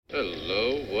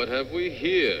Hello, what have we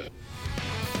here?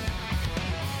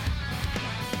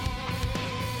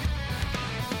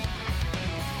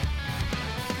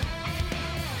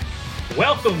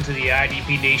 Welcome to the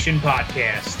IDP Nation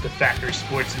podcast, the Factory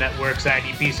Sports Network's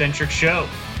IDP-centric show.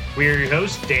 We're your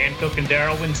hosts, Dan Cook and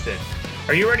Daryl Winston.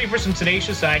 Are you ready for some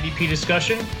tenacious IDP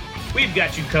discussion? We've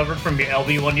got you covered from your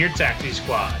LV1 to your taxi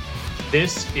squad.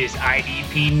 This is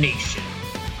IDP Nation.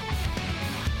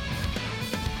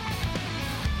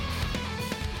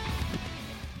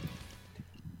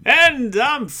 And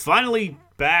I'm finally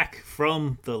back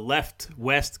from the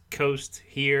west coast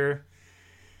here.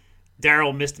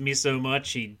 Daryl missed me so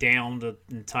much, he downed an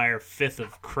entire fifth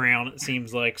of Crown, it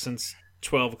seems like, since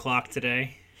 12 o'clock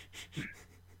today.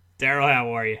 Daryl,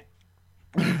 how are you?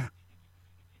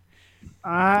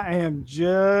 I am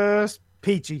just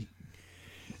peachy.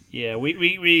 Yeah,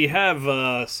 we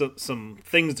have some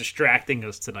things distracting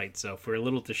us tonight, so if we're a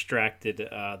little distracted,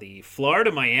 the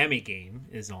Florida-Miami game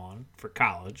is on for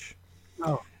college.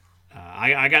 Oh.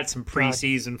 I got some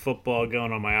preseason football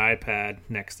going on my iPad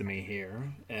next to me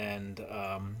here, and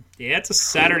it's a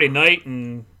Saturday night,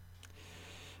 and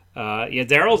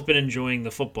Daryl's been enjoying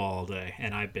the football all day,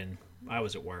 and I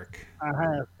was at work. I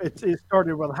have. It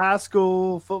started with high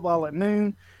school football at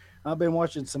noon. I've been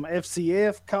watching some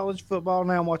FCF college football.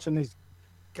 Now I'm watching these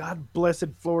God blessed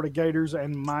Florida Gators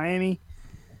and Miami,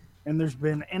 and there's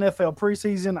been NFL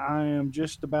preseason. I am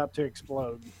just about to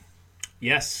explode.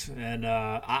 Yes, and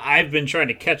I've been trying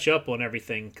to catch up on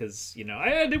everything because,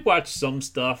 I did watch some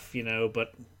stuff,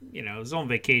 but, I was on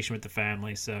vacation with the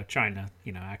family, so trying to,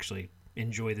 actually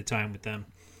enjoy the time with them.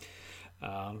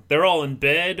 They're all in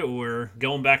bed or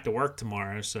going back to work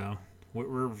tomorrow, so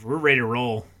we're ready to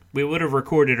roll. We would have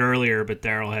recorded earlier, but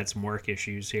Daryl had some work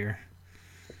issues here.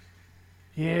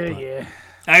 Yeah.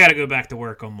 I got to go back to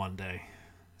work on Monday,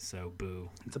 so boo.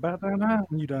 It's about that time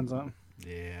when you done something.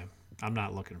 Yeah. I'm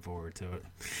not looking forward to it.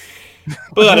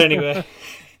 But anyway.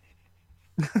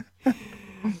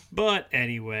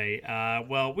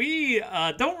 We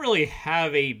don't really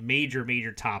have a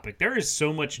major topic. There is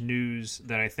so much news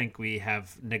that I think we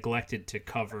have neglected to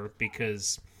cover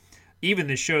because even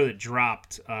the show that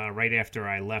dropped right after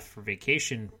I left for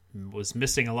vacation was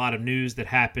missing a lot of news that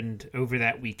happened over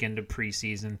that weekend of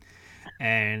preseason.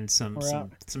 And some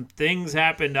things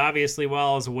happened, obviously,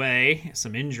 while I was away.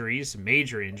 Some injuries, some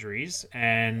major injuries.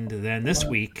 And then this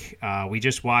week, we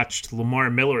just watched Lamar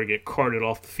Miller get carted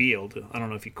off the field. I don't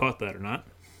know if you caught that or not.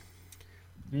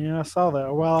 Yeah, I saw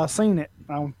that. Well, I seen it.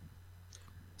 I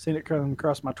seen it come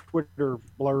across my Twitter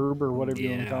blurb or whatever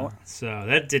you want to call it. So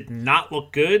that did not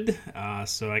look good.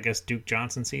 So I guess Duke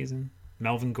Johnson season.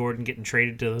 Melvin Gordon getting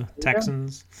traded to the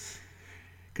Texans.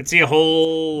 Could see a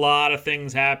whole lot of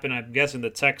things happen. I'm guessing the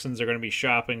Texans are going to be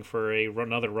shopping for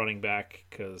another running back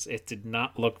because it did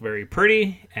not look very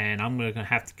pretty, and I'm going to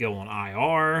have to go on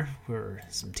IR for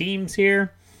some teams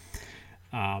here.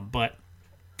 But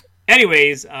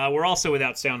anyways, we're also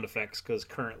without sound effects because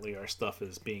currently our stuff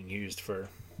is being used for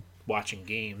watching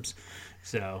games.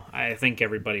 So I think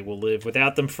everybody will live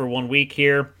without them for 1 week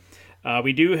here.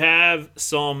 We do have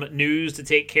some news to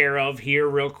take care of here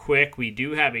real quick. We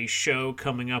do have a show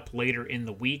coming up later in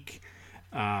the week.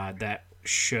 That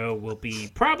show will be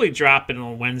probably dropping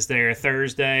on Wednesday or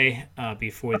Thursday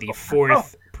before the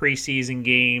fourth preseason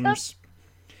games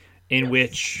in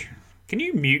which... Can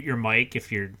you mute your mic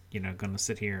if you're going to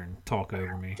sit here and talk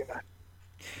over me?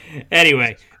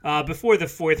 Anyway, before the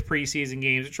fourth preseason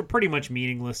games, which are pretty much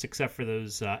meaningless except for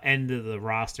those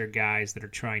end-of-the-roster guys that are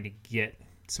trying to get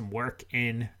some work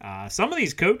in. Some of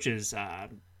these coaches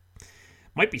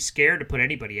might be scared to put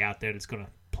anybody out there that's going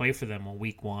to play for them on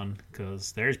week one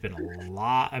because there's been a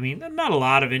lot. I mean, not a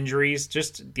lot of injuries,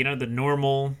 just, the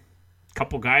normal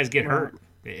couple guys get hurt.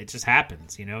 It just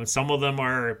happens, Some of them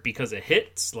are because of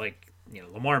hits, like,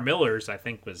 Lamar Miller's, I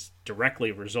think, was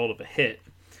directly a result of a hit.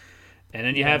 And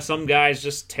then you have some guys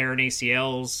just tearing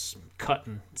ACLs,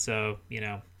 cutting. So,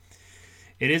 it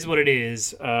is what it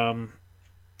is.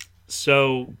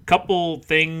 So, couple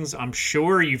things I'm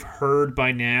sure you've heard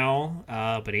by now,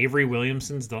 but Avery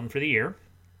Williamson's done for the year.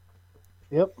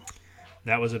 Yep.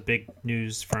 That was a big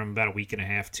news from about a week and a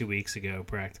half, 2 weeks ago,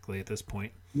 practically at this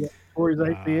point. Yeah, for his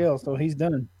ACL, so he's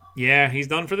done. Yeah, he's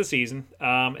done for the season.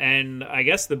 And I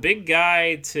guess the big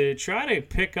guy to try to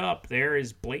pick up there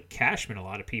is Blake Cashman. A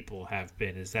lot of people have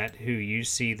been. Is that who you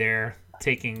see there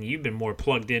taking? You've been more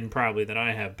plugged in probably than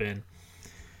I have been.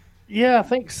 Yeah, I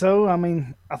think so. I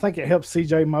mean, I think it helps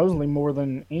C.J. Mosley more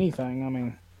than anything.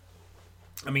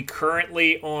 I mean,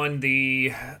 currently on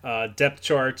the depth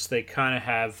charts, they kind of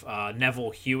have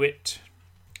Neville Hewitt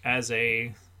as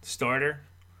a starter.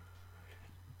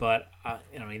 But I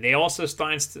mean, they also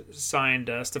signed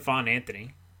Stephon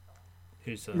Anthony,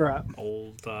 who's an Right.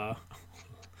 old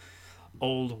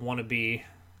wannabe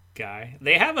guy.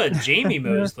 They have a Jamie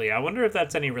Mosley. I wonder if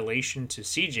that's any relation to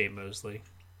C.J. Mosley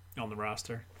on the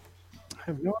roster. I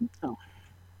have no idea.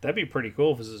 That'd be pretty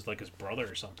cool if this is like his brother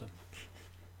or something.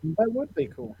 That would be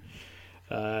cool.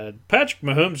 Patrick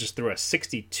Mahomes just threw a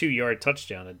 62-yard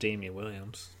touchdown to Damian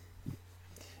Williams.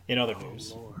 In other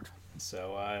news. Lord.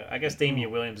 So I guess Damian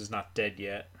Williams is not dead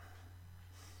yet.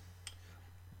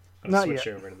 I'll Not switch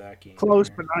yet. over to that game. Close,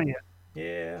 here. but not yet.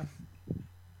 Yeah.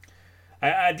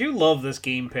 I do love this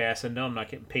Game Pass. I know I'm not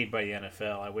getting paid by the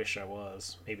NFL. I wish I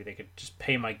was. Maybe they could just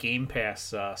pay my Game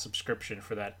Pass subscription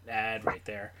for that ad right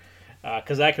there.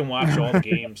 Because I can watch all the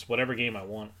games, whatever game I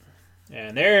want.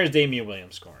 And there's Damian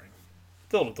Williams scoring.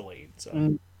 It's a little delayed.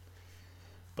 So.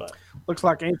 But Looks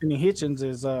like Anthony Hitchens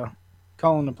is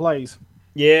calling the plays.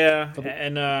 yeah,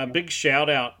 and big shout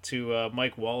out to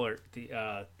Mike Waller.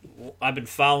 I've been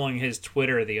following his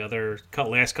Twitter the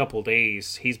last couple of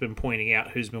days. He's been pointing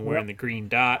out who's been wearing the green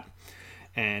dot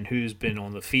and who's been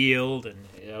on the field, and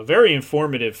a very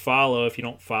informative follow if you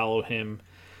don't follow him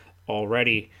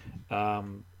already.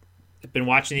 I've been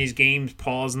watching these games,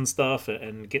 pausing stuff,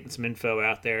 and getting some info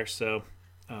out there. So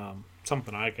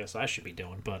something I guess I should be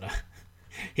doing, but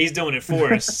he's doing it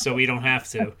for us, so we don't have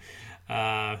to.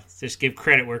 Just give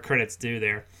credit where credit's due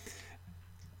there.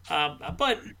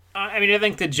 But I mean, I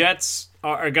think the Jets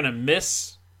are going to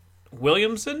miss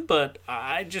Williamson, but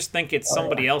I just think it's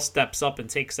somebody else steps up and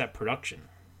takes that production.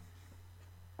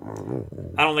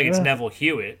 I don't think it's Neville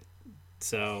Hewitt.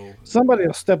 So Somebody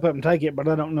will step up and take it, but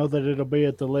I don't know that it'll be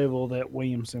at the level that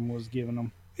Williamson was giving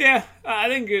them. yeah, I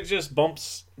think it just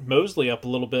bumps Mosley up a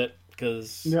little bit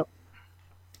because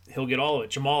he'll get all of it.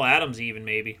 Jamal Adams even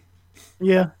maybe.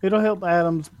 Yeah, it'll help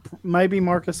Adams, maybe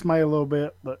Marcus May a little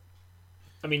bit, but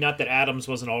I mean, not that Adams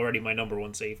wasn't already my number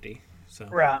one safety. So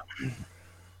right.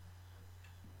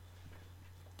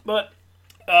 But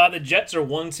the Jets are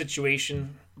one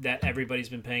situation that everybody's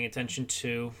been paying attention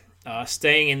to.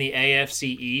 Staying in the AFC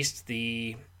East,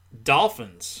 the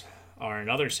Dolphins are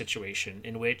another situation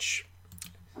in which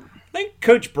I think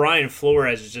Coach Brian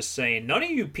Flores is just saying, none of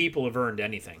you people have earned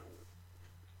anything.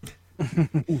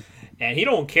 And he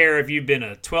don't care if you've been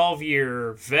a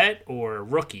 12-year vet or a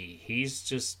rookie. He's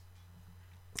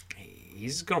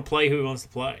going to play who he wants to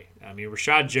play. I mean,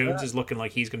 Rashad Jones is looking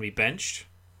like he's going to be benched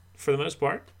for the most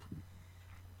part.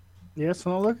 Yeah, it's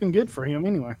not looking good for him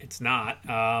anyway. It's not.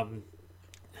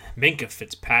 Minka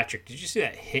Fitzpatrick, did you see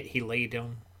that hit he laid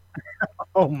down?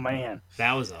 Oh man,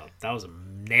 That was a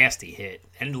nasty hit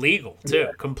and legal too.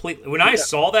 Yeah. Completely. When I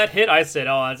saw that hit, I said,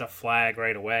 "Oh, that's a flag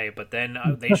right away." But then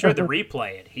they showed the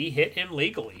replay, and he hit him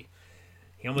legally.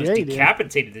 He almost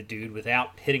decapitated the dude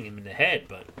without hitting him in the head.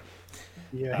 But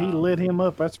yeah, he lit him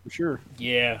up. That's for sure.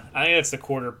 Yeah, I think that's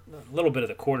a little bit of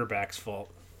the quarterback's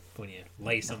fault when you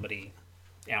lay somebody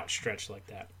outstretched like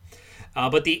that.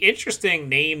 But the interesting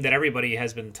name that everybody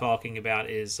has been talking about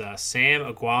is Sam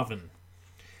Aguavin.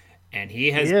 And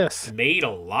he has made a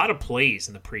lot of plays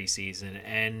in the preseason.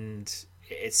 And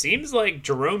it seems like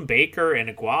Jerome Baker and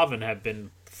Aguavin have been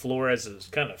Flores'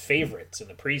 kind of favorites in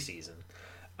the preseason.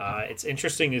 It's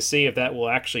interesting to see if that will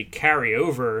actually carry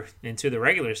over into the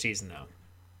regular season, though.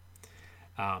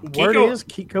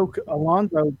 Kiko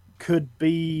Alonso could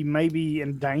be maybe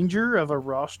in danger of a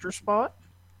roster spot.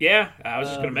 Yeah, I was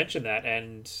just going to mention that.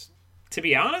 And to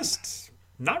be honest,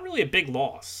 not really a big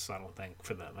loss, I don't think,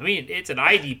 for them. I mean, it's an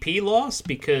IDP loss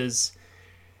because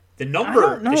the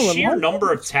sheer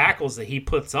number of tackles that he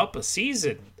puts up a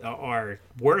season are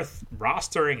worth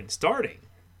rostering and starting.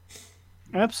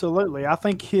 Absolutely. I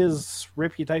think his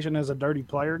reputation as a dirty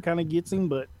player kind of gets him,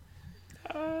 but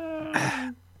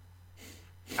I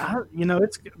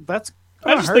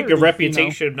just think a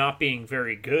reputation of not being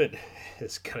very good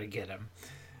is going to get him.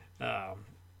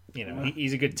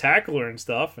 He's a good tackler and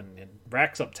stuff and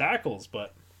racks up tackles,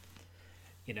 but,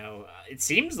 it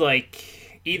seems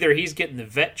like either he's getting the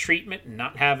vet treatment and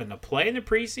not having to play in the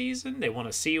preseason. They want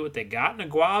to see what they got in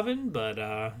Aguavin, but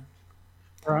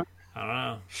right. I don't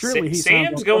know. Surely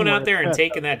Sam's going out there and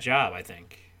taking that job, I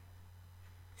think.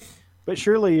 But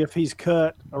surely if he's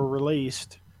cut or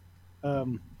released,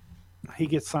 he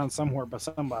gets signed somewhere by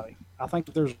somebody. I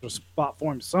think there's a spot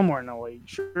for him somewhere in the league,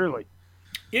 surely.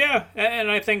 Yeah,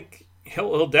 and I think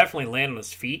he'll definitely land on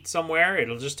his feet somewhere.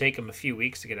 It'll just take him a few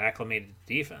weeks to get acclimated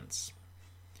to defense.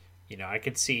 I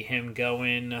could see him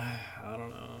going, I don't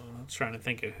know, I'm trying to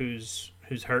think of who's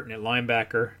hurting at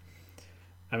linebacker.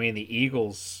 I mean, the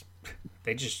Eagles,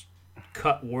 they just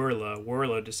cut Worla.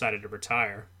 Worla decided to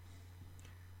retire.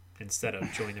 instead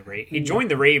of join the Ravens. He joined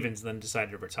the Ravens, then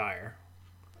decided to retire,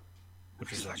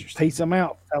 which is interesting. Peace him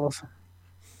out, fellas.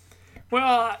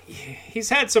 Well, he's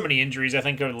had so many injuries, I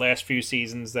think, over the last few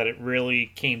seasons that it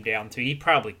really came down to he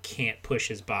probably can't push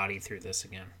his body through this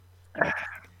again.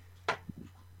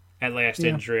 That last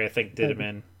injury, I think, did him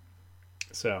in.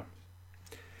 So,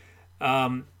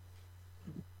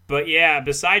 but yeah,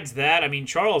 besides that, I mean,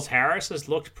 Charles Harris has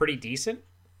looked pretty decent.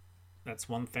 That's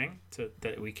one thing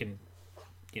that we can,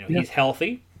 he's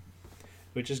healthy,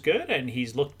 which is good, and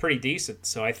he's looked pretty decent.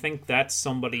 So I think that's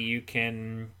somebody you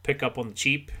can pick up on the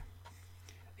cheap.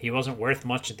 He wasn't worth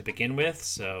much to begin with,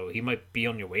 so he might be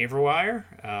on your waiver wire.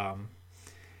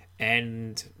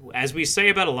 And as we say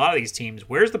about a lot of these teams,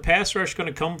 where's the pass rush going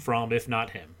to come from if not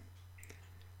him?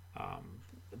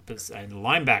 And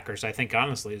linebackers, I think,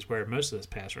 honestly, is where most of this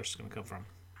pass rush is going to come from.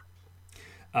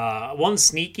 One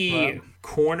sneaky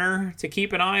corner to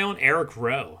keep an eye on, Eric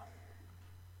Rowe.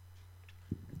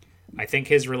 I think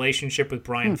his relationship with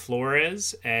Brian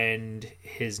Flores and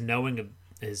his knowledge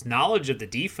of the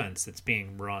defense that's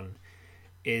being run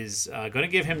is going to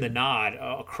give him the nod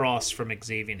across from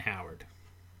Xavier Howard.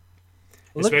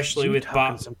 Especially with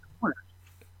Bob.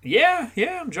 Yeah,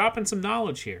 I'm dropping some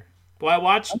knowledge here. Well, I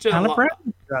watched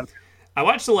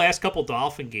the last couple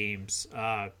Dolphin games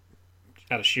out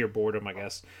of sheer boredom, I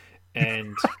guess.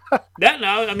 And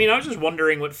I was just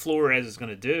wondering what Flores is going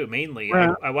to do, mainly.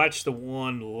 Right. I watched the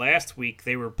one last week.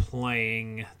 They were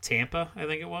playing Tampa, I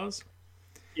think it was.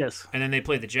 Yes. And then they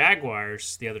played the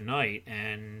Jaguars the other night,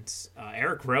 and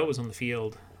Eric Rowe was on the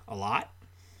field a lot.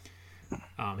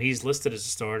 He's listed as a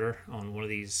starter on one of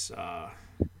these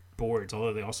boards,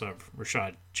 although they also have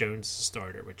Rashad Jones as a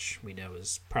starter, which we know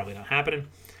is probably not happening.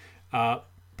 But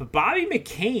Bobby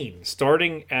McCain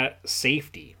starting at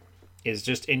safety is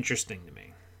just interesting to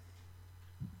me.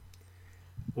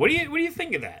 What do you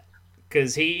think of that?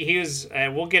 Because he was,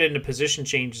 we'll get into position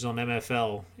changes on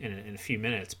MFL in a few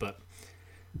minutes, but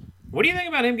what do you think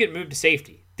about him getting moved to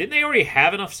safety? Didn't they already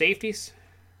have enough safeties?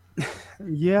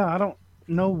 Yeah, I don't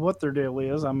know what their deal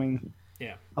is. I mean,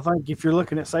 yeah, I think if you're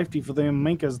looking at safety for them,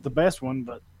 Minka's the best one,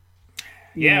 but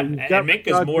and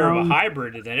Minka's more of a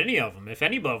hybrid than any of them. If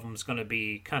any of them is going to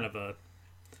be kind of a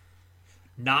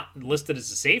not listed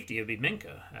as a safety, it would be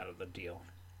Minka out of the deal.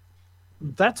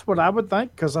 That's what I would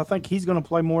think, because I think he's going to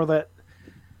play more of that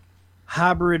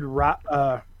hybrid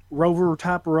rover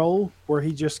type role where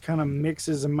he just kind of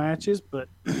mixes and matches. But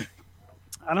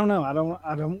I don't know.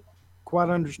 I don't quite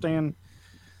understand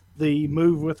the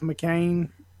move with McCain,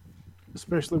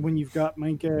 especially when you've got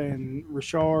Minka and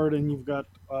Richard, and you've got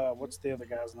what's the other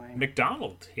guy's name?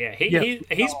 McDonald. Yeah,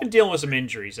 he's been dealing with some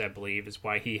injuries, I believe, is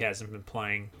why he hasn't been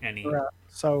playing any. Right.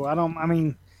 So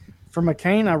for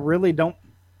McCain, I really don't.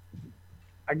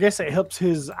 I guess it helps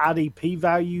his IDP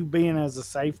value being as a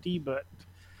safety, but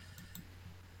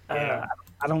I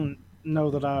don't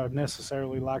know that I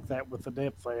necessarily like that with the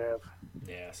depth they have.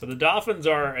 Yeah, so the Dolphins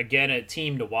are, again, a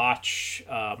team to watch,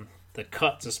 the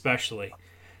cuts especially.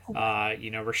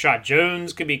 Rashad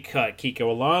Jones could be cut. Kiko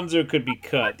Alonso could be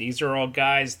cut. These are all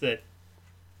guys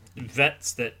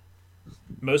vets that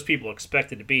most people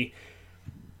expected to be.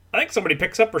 I think somebody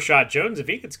picks up Rashad Jones if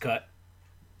he gets cut.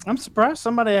 I'm surprised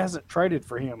somebody hasn't traded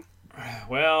for him.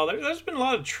 Well, there's been a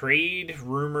lot of trade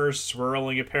rumors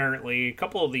swirling, apparently. A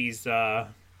couple of these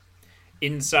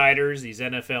insiders, these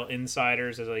NFL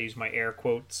insiders, as I use my air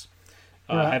quotes,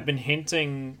 have been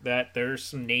hinting that there's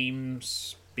some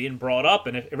names being brought up.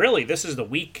 And this is the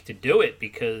week to do it,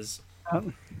 because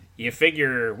you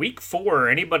figure week 4,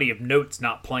 anybody of note's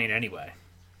not playing anyway.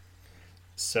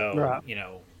 So,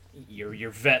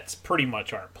 your vets pretty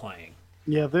much aren't playing.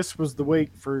 Yeah, this was the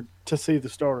week to see the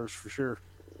starters for sure.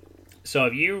 So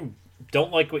if you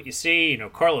don't like what you see,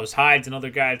 Carlos Hyde's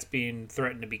another guy that's being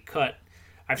threatened to be cut.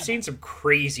 I've seen some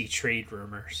crazy trade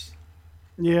rumors.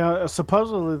 Yeah,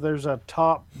 supposedly there's a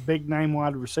top big name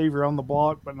wide receiver on the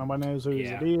block, but nobody knows who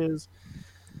it is.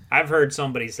 I've heard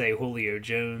somebody say Julio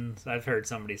Jones. I've heard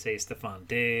somebody say Stephon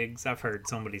Diggs. I've heard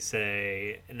somebody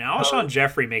say... Now, Alshon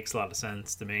Jeffrey makes a lot of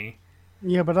sense to me.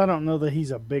 Yeah, but I don't know that he's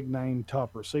a big name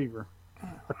top receiver.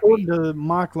 According to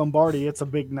Mike Lombardi, it's a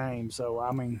big name. So,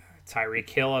 Tyreek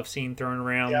Hill I've seen thrown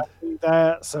around. Yeah, I think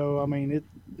that. So,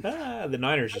 the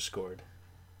Niners just scored.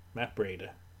 Matt Breida.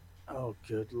 Oh,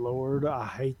 good Lord. I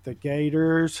hate the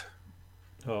Gators.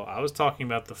 Oh, I was talking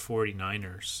about the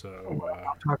 49ers. So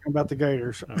I'm talking about the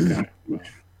Gators. Okay. Well,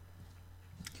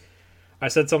 I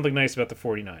said something nice about the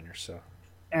 49ers. So.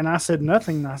 And I said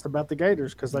nothing nice about the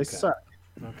Gators because they suck.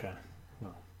 Okay.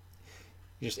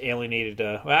 You just alienated,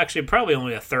 actually, probably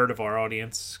only a third of our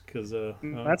audience. Cause,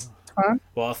 that's fine.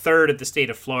 Well, a third of the state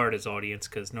of Florida's audience,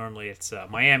 because normally it's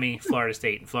Miami, Florida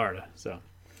State, and Florida. So,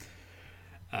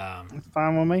 That's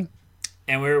fine with me.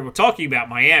 and we're talking about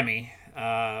Miami.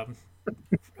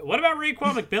 What about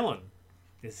Raekwon McMillan?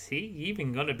 Is he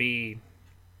even going to be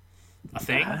a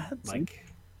thing? Like,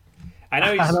 I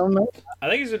know I don't know. I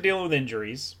think he's been dealing with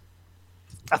injuries.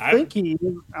 I think he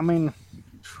is. I mean,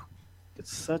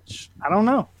 it's such. I don't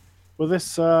know. With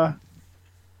this whole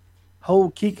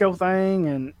Kiko thing,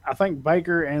 and I think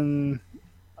Baker and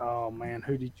oh man,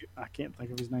 who did you? I can't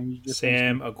think of his name. You just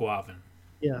Sam Aguavin.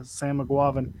 Yeah, Sam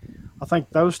McGuavin. I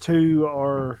think those two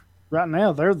are right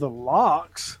now. They're the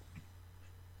locks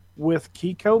with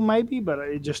Kiko, maybe, but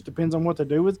it just depends on what to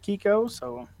do with Kiko.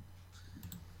 So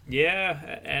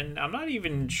Yeah, and I'm not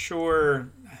even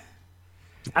sure.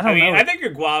 I don't know. I think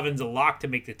Aguavin's a lock to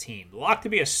make the team. Lock to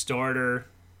be a starter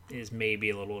is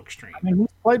maybe a little extreme. I mean, he's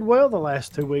played well the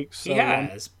last 2 weeks. So, He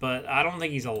has, but I don't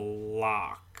think he's a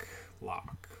lock.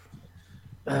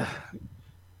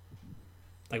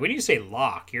 Like when you say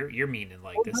lock, you're meaning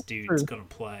like this dude's gonna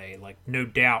play like no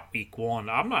doubt week 1.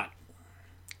 I'm not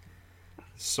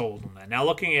sold on that. Now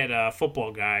looking at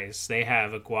Football Guys, they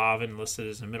have Aguavin listed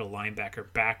as a middle linebacker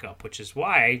backup, which is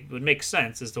why it would make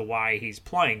sense as to why he's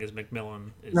playing, because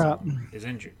McMillan is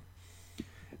injured.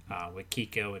 With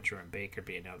Kiko and Jerome Baker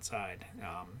being outside.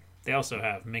 They also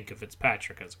have Minkah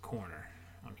Fitzpatrick as a corner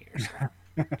on here. So.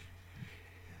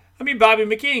 I mean, Bobby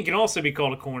McCain can also be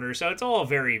called a corner, so it's all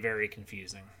very, very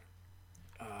confusing.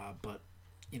 But,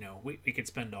 you know, we could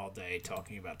spend all day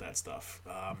talking about that stuff.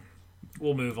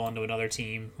 We'll move on to another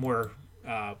team, more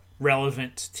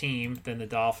relevant team than the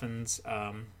Dolphins.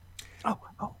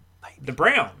 The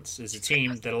Browns is a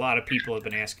team that a lot of people have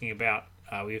been asking about.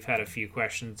 We've had a few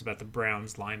questions about the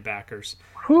Browns linebackers.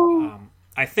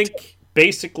 I think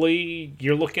basically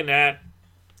you're looking at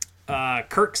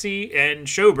Kirksey and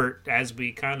Schobert as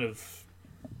we kind of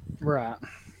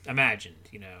imagined.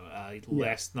 You know,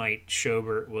 last night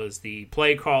Schobert was the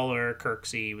play caller.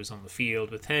 Kirksey was on the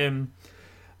field with him.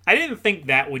 I didn't think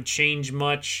that would change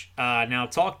much. Now,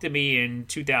 talk to me in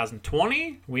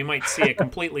 2020. We might see a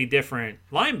completely different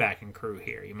linebacking crew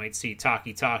here. You might see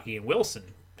Taki and Wilson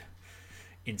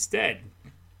instead.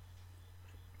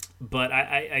 But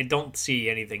I don't see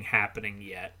anything happening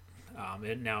yet.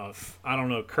 Now, if I don't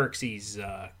know Kirksey's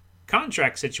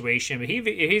contract situation, but if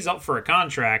he's up for a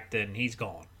contract, then he's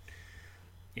gone.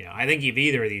 You know, I think if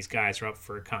either of these guys are up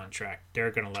for a contract,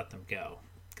 they're going to let them go.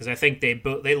 Because I think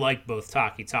they like both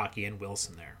Taki and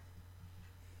Wilson there.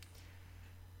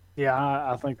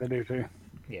 Yeah, I think they do too.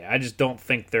 Yeah, I just don't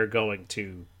think they're going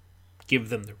to give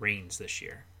them the reins this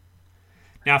year.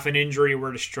 Now, if an injury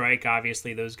were to strike,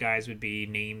 obviously those guys would be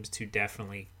names to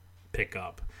definitely pick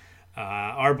up.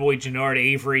 Our boy Jannard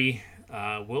Avery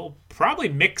will probably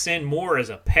mix in more as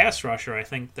a pass rusher, I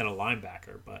think, than a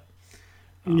linebacker. But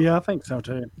yeah, I think so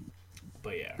too.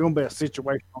 But yeah, going to be a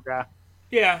situational guy.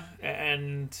 Yeah,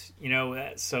 and you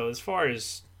know, so as far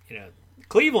as you know,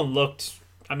 Cleveland looked.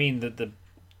 I mean, the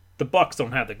Bucs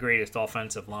don't have the greatest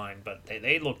offensive line, but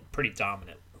they looked pretty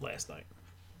dominant last night.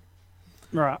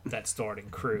 Right. That starting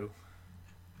crew.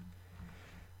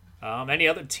 Any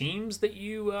other teams that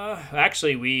you...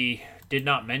 Actually, we did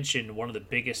not mention one of the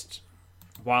biggest...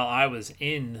 While I was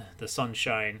in the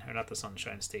Sunshine... Or not the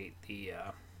Sunshine State. The...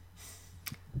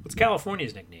 what's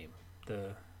California's nickname? The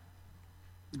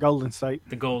Golden State.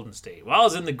 The Golden State. While I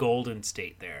was in the Golden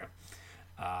State there,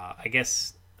 I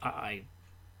guess I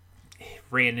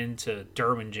ran into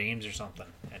Derwin James or something,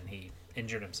 and he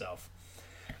injured himself.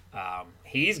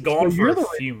 He's gone for a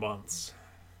few months.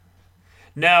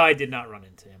 No, I did not run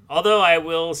into him. Although I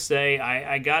will say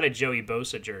I got a Joey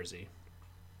Bosa jersey.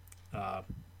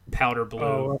 Powder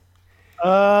blue.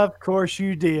 Of course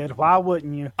you did. Why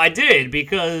wouldn't you? I did,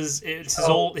 because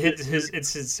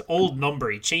it's his old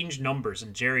number. He changed numbers,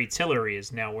 and Jerry Tillery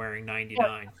is now wearing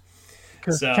 99.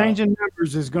 Because changing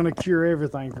numbers is going to cure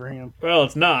everything for him. Well,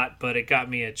 it's not, but it got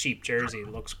me a cheap jersey. It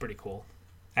looks pretty cool.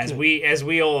 As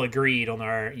we all agreed on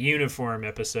our uniform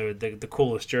episode, the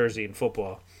coolest jersey in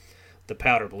football, the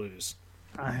powder blues.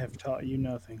 I have taught you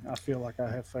nothing. I feel like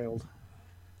I have failed.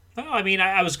 Oh, I mean,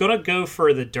 I was going to go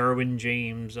for the Derwin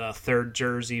James third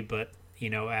jersey, but, you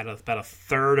know, at about a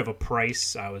third of a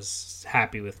price, I was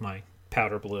happy with my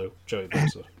powder blue Joey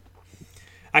Bosa.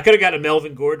 I could have got a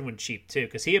Melvin Gordon one cheap, too,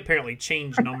 because he apparently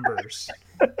changed numbers.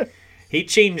 He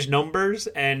changed numbers,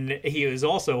 and he was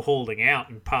also holding out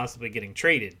and possibly getting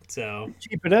traded. So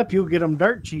cheap it up, you'll get them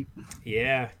dirt cheap.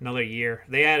 Yeah, another year.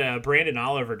 They had Brandon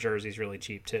Oliver jerseys really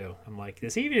cheap, too. I'm like,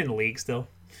 is he even in the league still?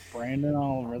 Brandon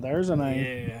Oliver, there's a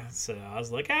name. Yeah, so I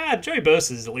was like, Joey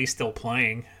Bosa is at least still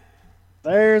playing.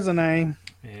 There's a name.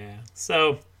 Yeah.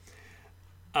 So,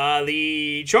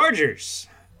 the Chargers,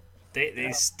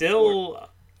 they still,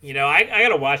 I got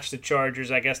to watch the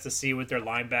Chargers, I guess, to see what their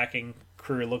linebacking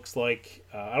crew looks like.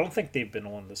 I don't think they've been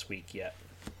on this week yet.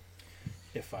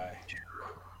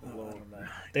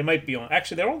 They might be on.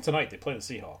 Actually, they're on tonight. They play the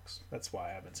Seahawks. That's why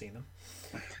I haven't seen them.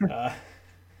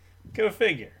 Go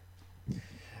figure.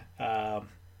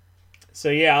 So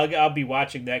yeah, I'll be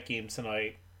watching that game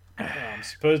tonight. I'm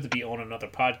supposed to be on another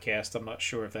podcast. I'm not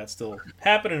sure if that's still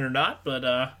happening or not,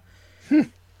 but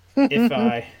if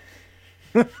I,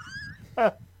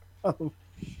 Oh,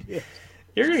 shit.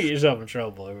 you're gonna get yourself in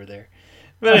trouble over there.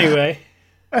 But anyway,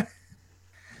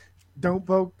 Don't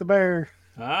poke the bear.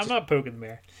 I'm not poking the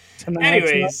bear. Tonight's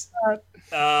Anyways, not-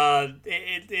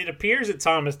 it appears that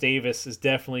Thomas Davis is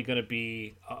definitely going to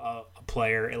be a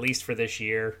player, at least for this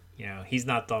year. He's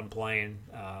not done playing.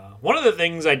 One of the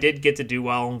things I did get to do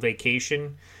while on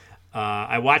vacation,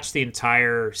 I watched the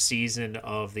entire season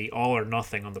of the All or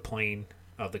Nothing on the plane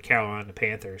of the Carolina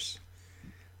Panthers.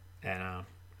 And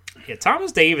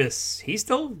Thomas Davis, he's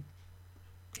still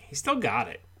got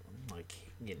it. Like,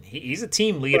 he's a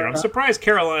team leader. I'm surprised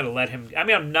Carolina let him. I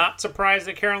mean, I'm not surprised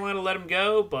that Carolina let him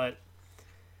go, but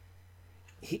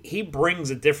he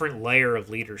brings a different layer of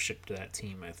leadership to that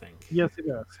team, I think. Yes, it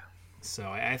does. So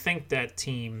I think that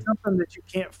team, Something that you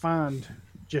can't find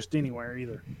just anywhere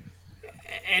either.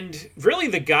 and really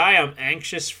the guy I'm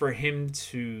anxious for him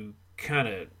to kind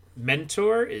of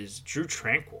mentor is Drew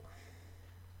Tranquil.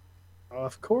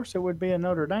 Of course, it would be a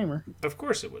Notre Damer. Of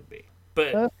course it would be. But,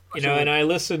 Of course it would. and I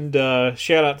listened,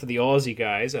 shout out to the Aussie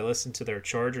guys. I listened to their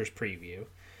Chargers preview.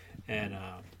 And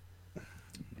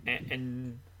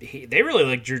they really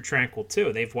like Drew Tranquil,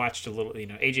 too. They've watched a little,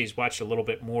 AJ's watched a little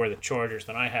bit more of the Chargers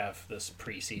than I have this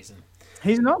preseason.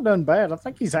 He's not done bad. I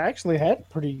think he's actually had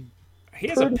pretty. He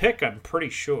has a pick, I'm pretty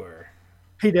sure.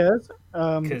 He does.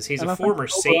 Because he's and a I think former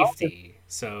overall, safety.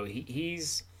 So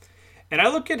he's... And I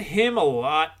look at him a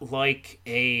lot like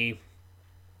a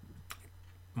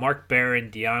Mark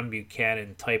Barron, Deion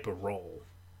Buchanan type of role.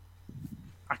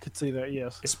 I could see that,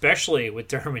 yes. Especially with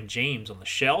Derwin James on the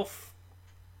shelf.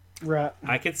 Right.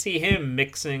 I could see him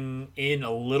mixing in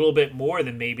a little bit more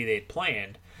than maybe they'd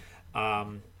planned.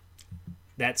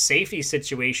 That safety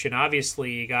situation,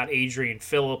 obviously, you got Adrian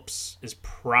Phillips is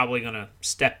probably going to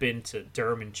step into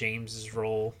Derwin James's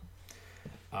role.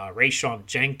 Rayshawn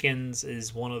Jenkins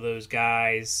is one of those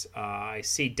guys. I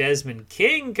see Desmond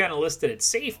King kind of listed at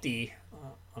safety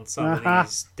on some of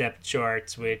these depth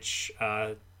charts, which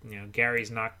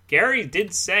Gary's not. Gary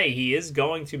did say he is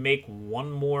going to make one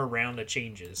more round of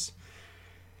changes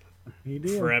He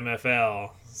did. for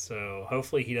MFL. So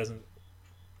hopefully he doesn't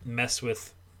mess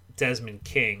with Desmond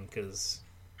King, because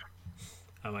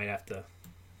I might have to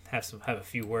have a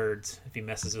few words if he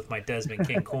messes with my Desmond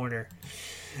King corner.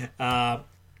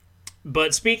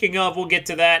 But speaking of, we'll get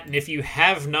to that. And if you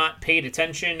have not paid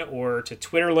attention or to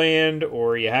Twitterland,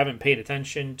 or you haven't paid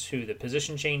attention to the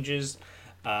position changes,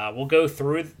 we'll go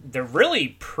through. They're really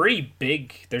pretty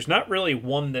big. There's not really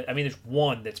one that, there's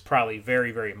one that's probably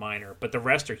very, very minor, but the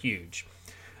rest are huge.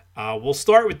 We'll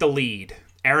start with the lead.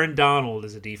 Aaron Donald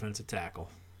is a defensive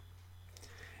tackle.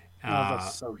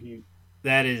 That's so huge.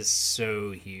 That is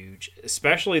so huge,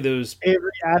 especially those.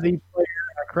 Every ID player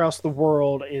across the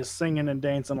world is singing and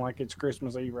dancing like it's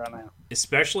Christmas Eve right now.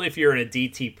 Especially if you're in a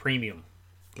DT Premium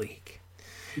league.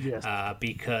 Yes.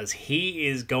 Because he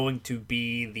is going to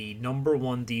be the number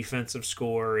one defensive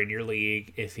scorer in your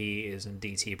league if he is in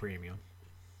DT Premium.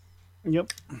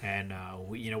 Yep. And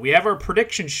we have our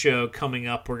prediction show coming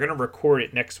up. We're going to record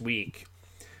it next week,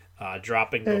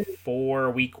 dropping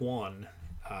before week 1,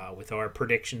 with our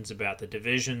predictions about the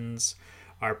divisions,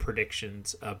 our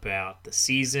predictions about the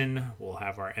season. We'll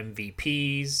have our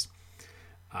MVPs.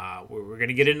 We're going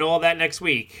to get into all that next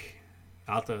week.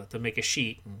 I'll have to make a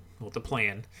sheet and we'll have to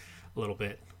plan a little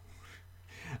bit.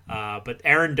 But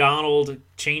Aaron Donald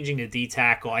changing to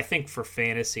D-tackle, I think for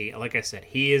fantasy, like I said,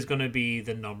 he is going to be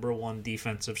the number one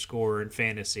defensive scorer in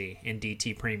fantasy in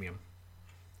DT Premium.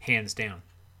 Hands down.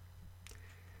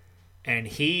 And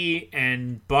he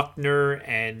and Buckner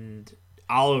and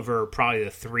Oliver are probably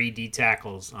the 3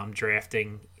 D-tackles I'm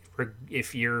drafting.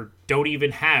 If you don't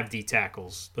even have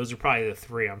D-tackles, those are probably the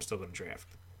 3 I'm still going to draft.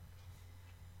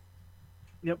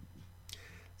 Yep.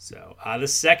 So the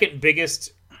second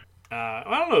biggest, I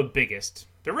don't know, biggest.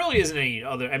 There really isn't any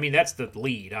other. That's the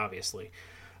lead, obviously.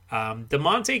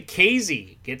 DeMonte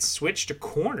Casey gets switched to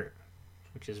corner,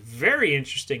 which is very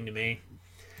interesting to me.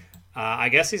 I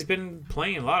guess he's been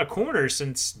playing a lot of corners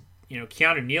since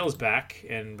Keanu Neal's back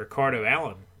and Ricardo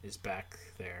Allen is back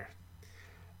there.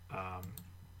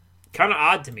 Kind of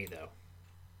odd to me though.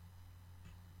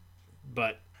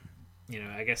 but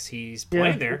I guess he's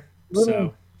playing there.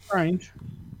 Little strange.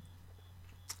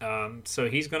 So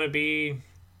he's going to be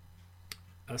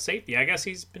a safety. I guess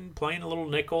he's been playing a little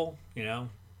nickel,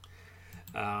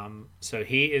 So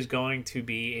he is going to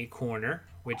be a corner,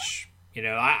 which,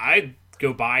 I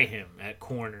go by him at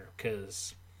corner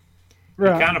because he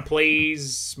kind of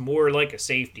plays more like a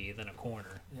safety than a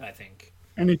corner, I think.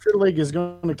 And if your league is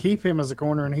going to keep him as a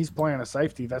corner and he's playing a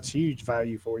safety, that's huge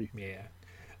value for you. Yeah.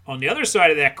 On the other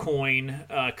side of that coin,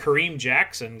 Kareem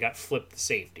Jackson got flipped to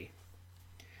safety,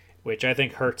 which I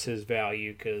think hurts his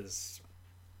value because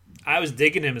I was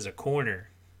digging him as a corner,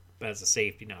 but as a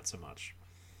safety, not so much.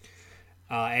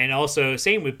 And also,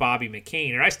 same with Bobby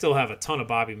McCain. And I still have a ton of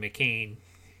Bobby McCain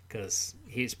because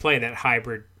he's playing that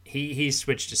hybrid. He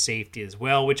switched to safety as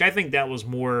well, which I think that was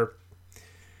more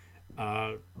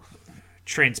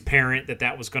transparent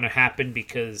that was going to happen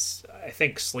because I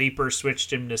think Sleeper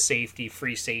switched him to safety,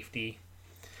 free safety.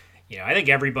 I think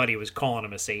everybody was calling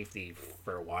him a safety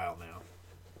for a while now.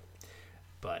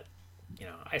 But,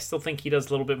 I still think he does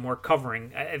a little bit more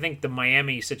covering. I think the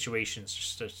Miami situation is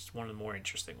just one of the more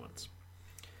interesting ones.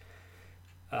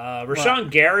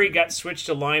 Rashawn Gary got switched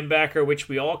to linebacker, which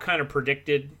we all kind of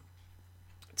predicted.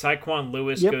 Tyquan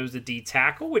Lewis goes to D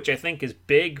tackle, which I think is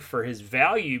big for his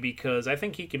value because I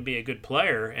think he can be a good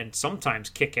player and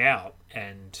sometimes kick out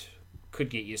and could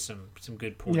get you some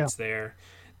good points there.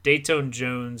 Dayton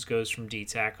Jones goes from D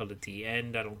tackle to D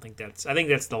end. I think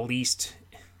that's the least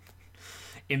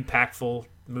impactful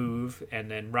move.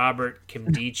 And then Robert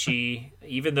Kimdichie,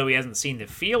 even though he hasn't seen the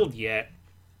field yet,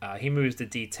 he moves to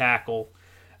D tackle.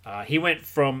 He went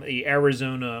from the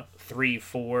Arizona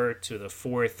 3-4 to the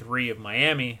 4-3 of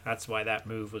Miami. That's why that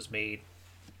move was made.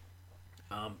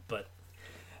 But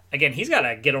again, he's got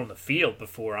to get on the field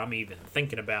before I'm even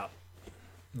thinking about.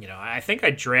 I think I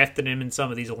drafted him in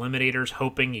some of these eliminators,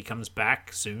 hoping he comes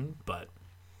back soon. But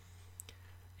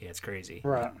yeah, it's crazy.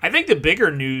 Right. I think the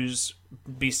bigger news,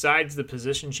 besides the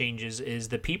position changes, is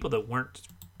the people that weren't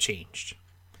changed.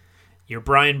 Your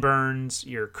Brian Burns,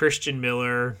 your Christian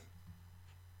Miller.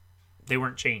 They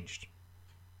weren't changed,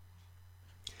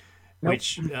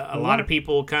 which a lot of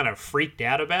people kind of freaked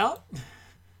out about.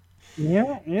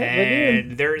 Yeah,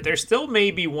 and there still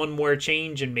may be one more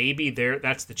change, and maybe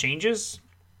that's the changes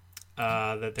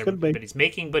that he's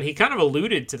making. But he kind of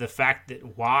alluded to the fact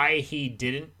that why he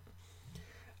didn't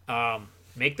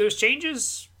make those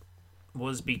changes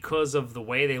was because of the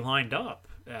way they lined up.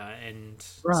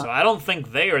 So I don't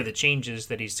think they are the changes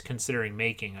that he's considering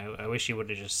making. I wish he would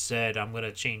have just said, I'm going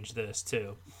to change this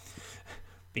too.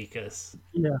 Because...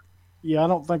 Yeah, I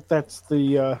don't think that's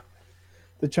the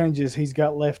changes he's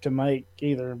got left to make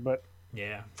either. But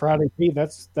Friday P,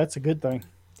 that's a good thing.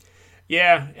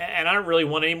 Yeah, and I don't really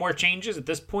want any more changes at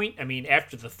this point. I mean,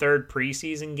 after the third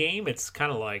preseason game, it's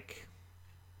kind of like,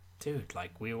 dude,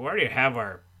 like we already have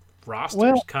our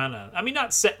roster's kind of, I mean,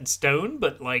 not set in stone,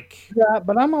 but like... Yeah,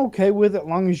 but I'm okay with it as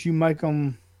long as you make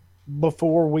them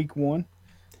before week one.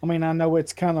 I mean, I know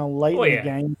it's kind of late in the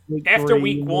game. After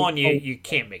week one, you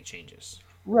can't make changes.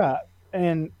 Right.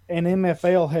 And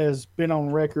MFL has been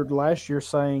on record last year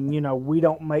saying, we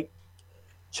don't make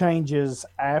changes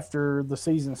after the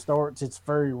season starts. It's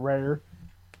very rare.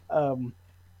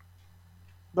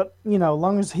 But, as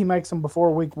long as he makes them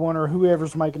before week one or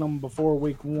whoever's making them before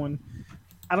week one,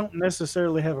 I don't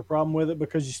necessarily have a problem with it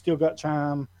because you still got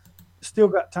time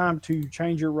to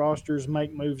change your rosters,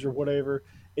 make moves or whatever.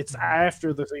 It's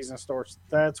after the season starts.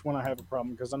 That's when I have a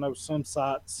problem because I know some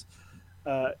sites,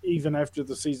 even after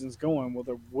the season's going,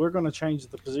 we're going to change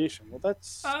the position. Well,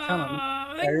 that's kind of...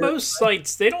 I think most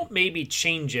sites, they don't maybe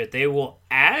change it. They will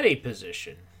add a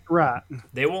position. Right.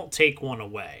 They won't take one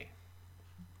away,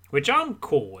 which I'm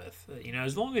cool with.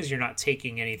 As long as you're not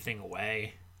taking anything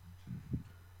away.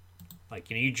 Like,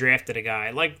 you drafted a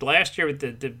guy. Like, last year with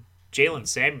the Jalen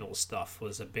Samuels stuff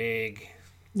was a big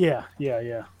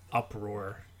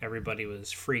uproar. Everybody was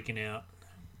freaking out.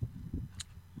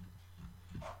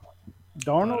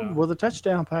 Darnold with a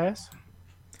touchdown pass.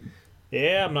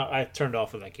 Yeah, I turned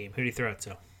off of that game. Who did he throw it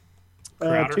to?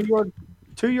 Crowder?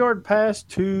 2-yard pass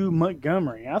to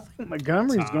Montgomery. I think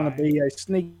Montgomery's going to be a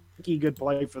sneaky good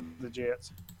play for the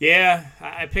Jets. Yeah,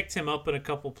 I picked him up in a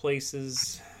couple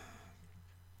places.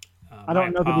 I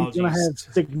don't know that he's going to have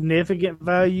significant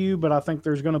value, but I think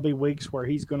there's going to be weeks where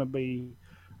he's going to be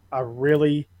a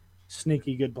really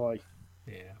sneaky good play.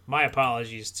 Yeah. My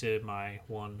apologies to my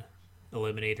one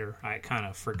eliminator. I kind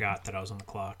of forgot that I was on the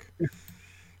clock.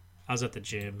 I was at the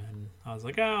gym, and I was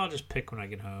like, I'll just pick when I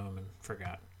get home, and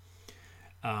forgot.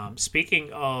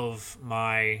 Speaking of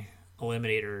my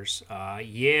eliminators,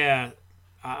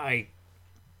 I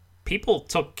people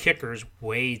took kickers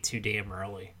way too damn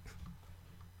early.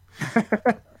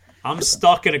 I'm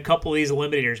stuck in a couple of these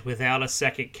eliminators without a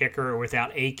second kicker or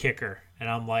without a kicker. And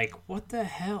I'm like, what the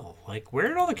hell? Like, where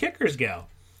did all the kickers go?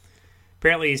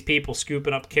 Apparently, these people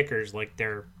scooping up kickers like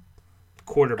they're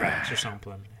quarterbacks or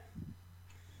something.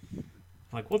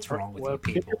 Like, what's wrong with you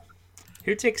people?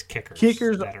 Who takes kickers?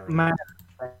 Kickers matter.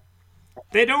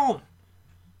 They don't.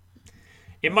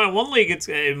 In my one league,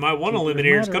 in my one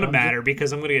eliminator, it's going to matter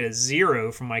because I'm going to get a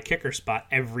 0 from my kicker spot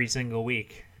every single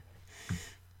week.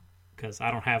 Because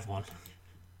I don't have one.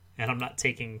 And I'm not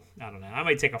taking, I don't know, I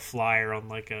might take a flyer on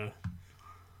like a,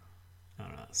 I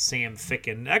don't know, Sam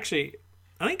Ficken. Actually,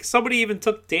 I think somebody even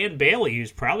took Dan Bailey,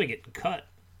 who's probably getting cut.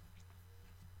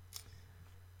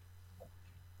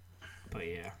 But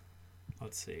yeah,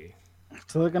 let's see.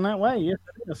 It's looking that way, yes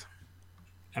it is.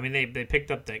 I mean, they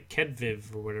picked up that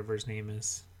Kedviv or whatever his name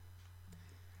is.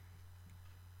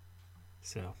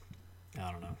 So,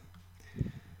 I don't know.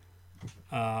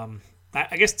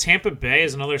 I guess Tampa Bay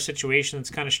is another situation that's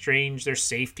kind of strange. Their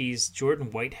safeties, Jordan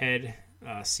Whitehead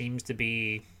seems to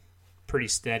be pretty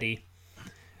steady.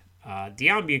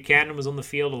 Deion Buchanan was on the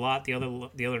field a lot the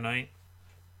other night.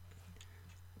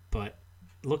 But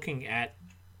looking at,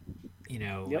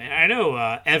 yep. I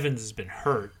know Evans has been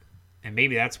hurt, and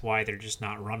maybe that's why they're just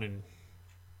not running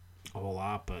a whole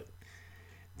lot, but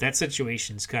that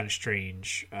situation's kind of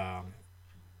strange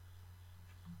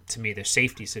to me, their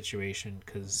safety situation,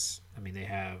 because, I mean, they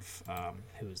have,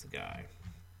 who was the guy?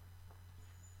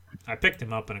 I picked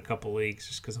him up in a couple leagues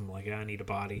just because I'm like, I need a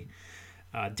body.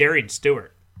 Darian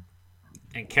Stewart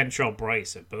and Kentrell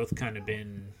Bryce have both kind of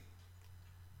been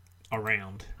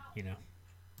around,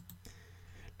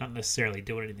 not necessarily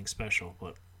doing anything special,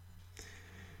 but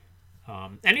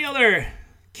any other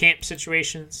camp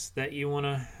situations that you want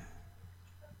to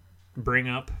bring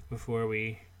up before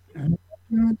we...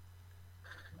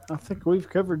 I think we've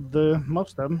covered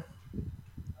most of them.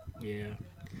 Yeah.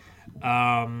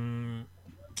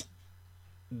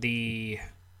 The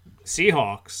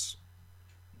Seahawks,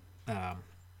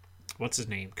 what's his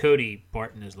name? Cody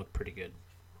Barton has looked pretty good.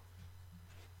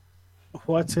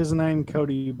 What's his name?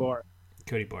 Cody Barton.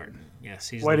 Cody Barton. Yes,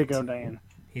 he's way to go, Dan.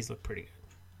 He's looked pretty good.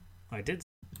 I did.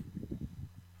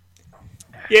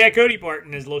 Yeah, Cody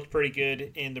Barton has looked pretty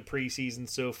good in the preseason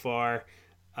so far.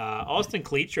 Austin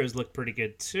Cleacher has looked pretty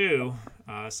good too.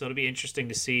 So it'll be interesting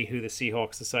to see who the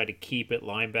Seahawks decide to keep at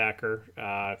linebacker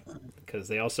because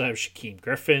they also have Shaquem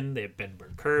Griffin. They have Ben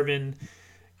Burr-Kirven.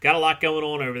 Got a lot going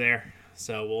on over there.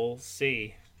 So we'll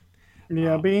see. Yeah,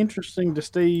 it'll be interesting to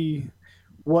see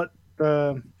what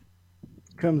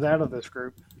comes out of this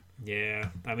group. Yeah,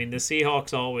 I mean, the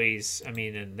Seahawks always, and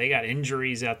they got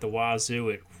injuries at the wazoo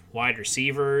at wide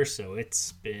receiver, so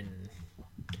it's been...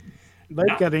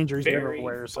 They've got injuries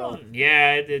everywhere, so...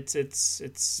 Yeah,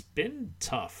 it's been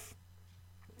tough.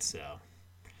 So,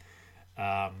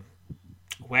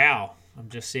 wow, I'm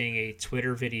just seeing a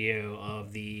Twitter video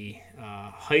of the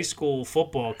high school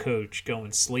football coach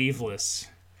going sleeveless,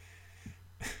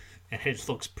 and it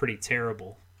looks pretty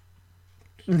terrible.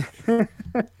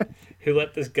 Who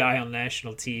let this guy on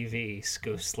national TV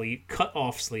go cut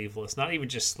off sleeveless, not even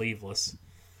just sleeveless.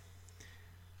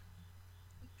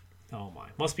 Oh my,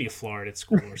 must be a Florida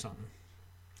school or something.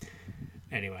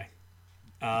 Anyway,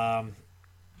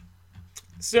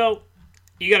 so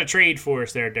you got a trade for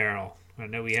us there, Daryl. I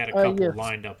know we had a couple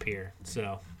lined up here,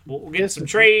 so we'll get some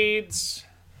trades.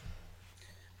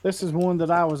 This is one that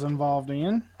I was involved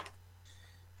in,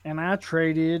 and I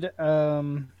traded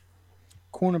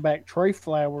cornerback Trey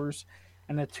Flowers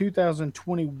and a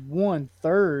 2021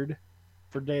 third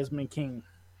for Desmond King.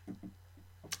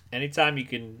 Anytime you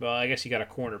can, well, I guess you got a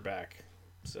cornerback.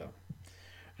 So,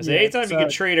 anytime you can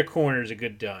trade a corner is a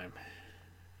good time.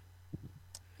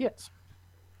 Yes.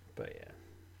 But, yeah.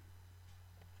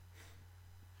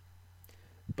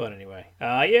 But anyway.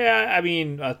 Yeah, I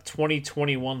mean, a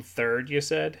 2021 third, you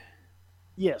said?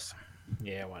 Yes.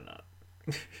 Yeah, why not?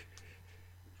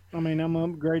 I'm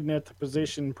upgrading at the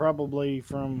position probably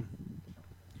from,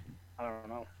 I don't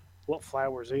know what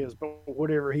Flowers is, but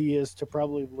whatever he is to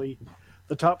probably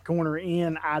the top corner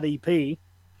in IDP.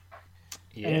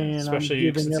 Yeah, and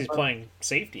especially since he's playing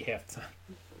safety half the time.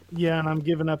 Yeah, and I'm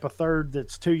giving up a third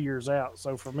that's 2 years out.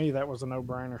 So for me, that was a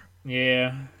no-brainer.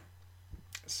 Yeah.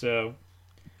 So,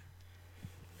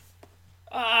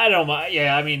 I don't mind.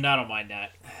 Yeah, I don't mind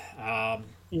that.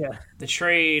 Yeah. The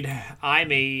trade I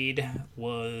made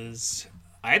was,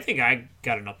 I think I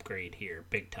got an upgrade here,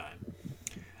 big time.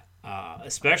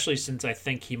 Especially since I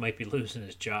think he might be losing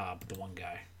his job, the one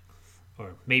guy.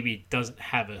 Or maybe doesn't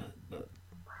have a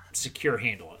secure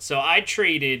handle. So I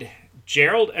traded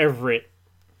Gerald Everett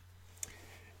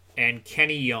and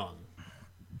Kenny Young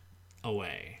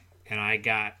away. And I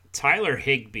got Tyler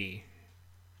Higbee.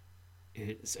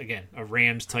 It's, again, a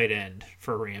Rams tight end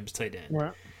for a Rams tight end.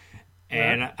 Right.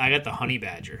 And I got the Honey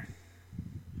Badger,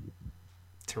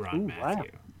 Tyrann Mathieu. Wow.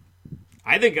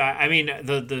 I think, I mean,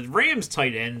 the Rams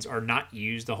tight ends are not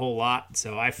used a whole lot,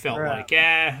 so I felt like,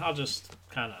 I'll just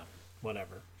kind of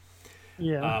whatever.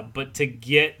 Yeah. But to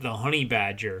get the Honey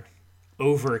Badger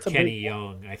over Kenny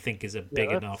Young, I think is a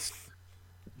big enough.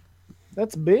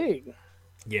 That's big.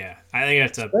 Yeah, I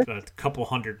think that's a couple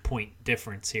 100-point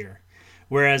difference here.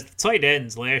 Whereas the tight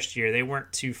ends last year, they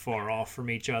weren't too far off from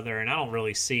each other, and I don't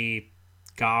really see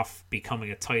Goff becoming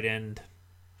a tight end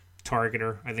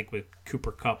targeter. I think with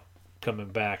Cooper Kupp coming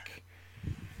back,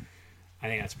 I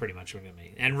think that's pretty much what it's going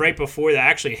to be. And right before that,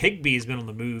 actually, Higbee has been on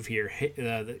the move here.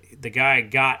 The guy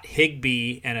got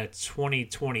Higbee and a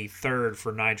 2023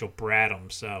 for Nigel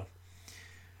Bradham, so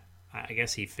I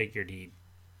guess he figured he'd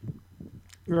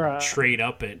trade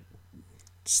up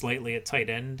slightly at tight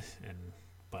end,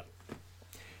 but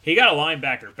he got a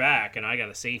linebacker back, and I got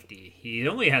a safety. He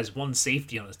only has one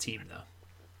safety on his team, though.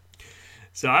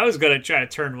 So I was going to try to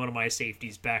turn one of my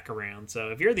safeties back around.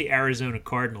 So if you're the Arizona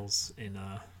Cardinals in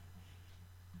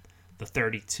the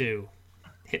 32,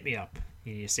 hit me up.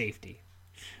 You need a safety.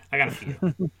 I got a few.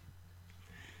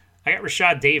 I got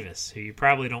Rashad Davis, who you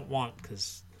probably don't want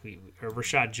or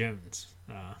Rashad Jones,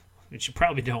 which you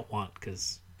probably don't want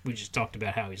because we just talked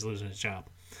about how he's losing his job.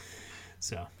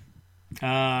 So,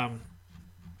 so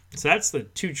that's the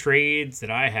two trades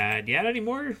that I had. You had any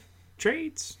more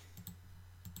trades?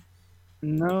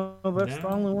 No, that's the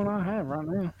only one I have right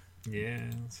now.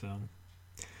 Yeah, so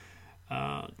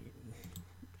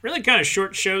really kind of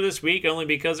short show this week, only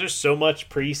because there's so much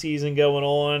preseason going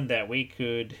on that we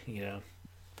could,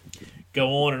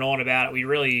 go on and on about it. We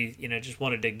really, just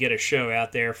wanted to get a show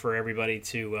out there for everybody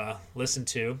to listen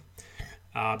to.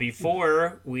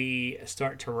 Before we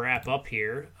start to wrap up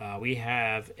here, we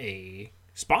have a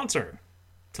sponsor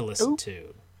to listen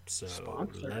to. So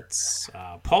let's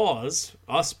pause,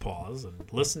 and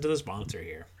listen to the sponsor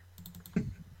here.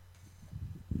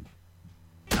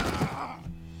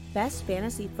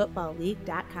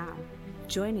 BestFantasyFootballLeague.com.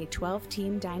 Join a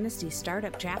 12-team Dynasty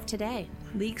Startup Draft today.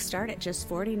 Leagues start at just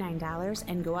 $49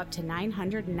 and go up to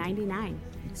 $999.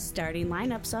 Starting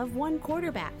lineups of 1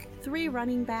 quarterback, 3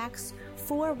 running backs,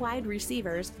 4 wide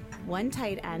receivers, 1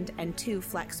 tight end, and 2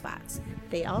 flex spots.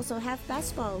 They also have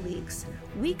best ball leagues,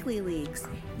 weekly leagues,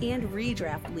 and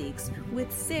redraft leagues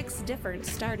with 6 different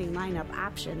starting lineup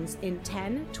options in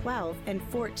 10, 12, and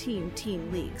 14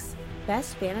 team leagues.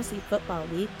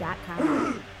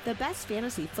 BestFantasyFootballLeague.com. The best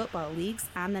fantasy football leagues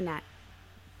on the net.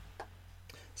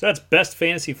 So that's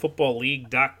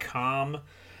BestFantasyFootballLeague.com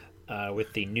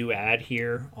with the new ad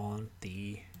here on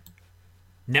the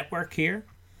network here.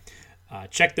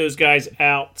 Check those guys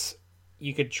out.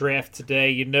 You could draft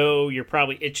today. You're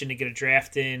probably itching to get a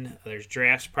draft in. There's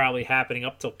drafts probably happening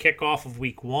up till kickoff of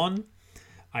week 1.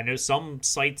 I know some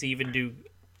sites even do,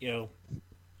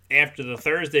 after the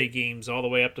Thursday games all the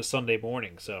way up to Sunday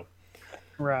morning. So,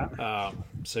 right.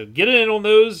 So get in on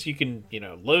those. You can,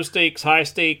 low stakes, high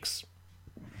stakes.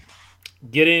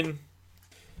 Get in,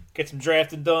 get some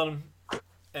drafting done,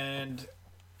 and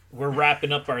we're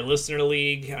wrapping up our listener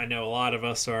league. I know a lot of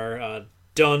us are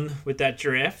done with that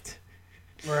draft.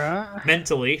 Right.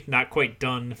 Mentally, not quite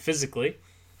done physically.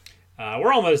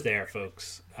 We're almost there,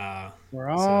 folks. We're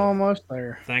almost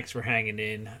there. Thanks for hanging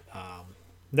in.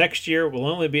 Next year will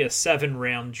only be a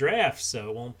 7-round draft, so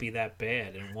it won't be that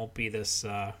bad. And it won't be this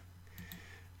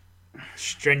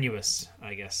strenuous,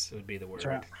 I guess would be the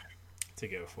word to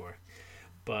go for.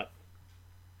 But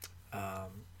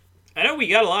I know we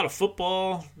got a lot of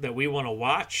football that we want to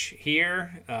watch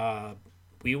here.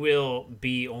 We will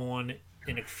be on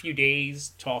in a few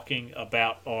days talking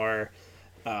about our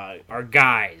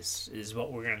guys is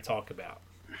what we're going to talk about.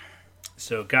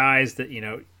 So guys that,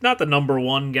 not the number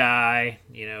one guy,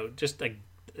 just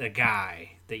a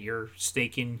guy that you're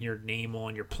staking your name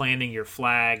on, you're planting your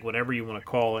flag, whatever you want to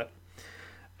call it.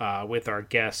 With our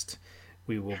guest,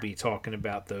 we will be talking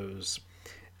about those.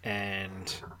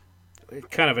 And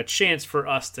kind of a chance for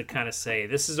us to kind of say,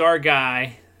 this is our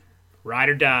guy, ride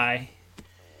or die.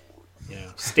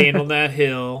 Stand on that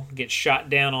hill, get shot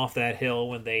down off that hill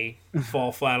when they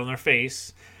fall flat on their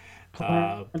face.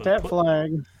 Plant that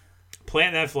flag.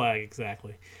 Plant that flag,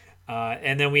 exactly.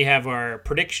 And then we have our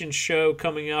prediction show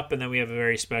coming up, and then we have a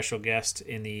very special guest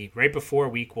right before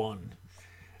week 1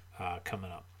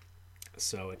 coming up.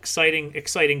 So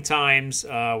exciting times.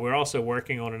 We're also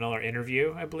working on another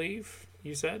interview, I believe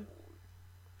you said.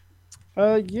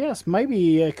 Yes,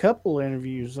 maybe a couple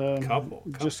interviews. Couple.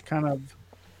 Just kind of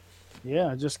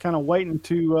Yeah, just kind of waiting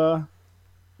to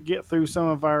get through some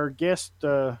of our guest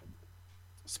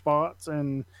spots,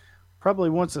 and probably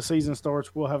once the season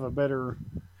starts, we'll have a better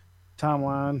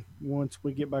timeline once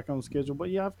we get back on schedule. But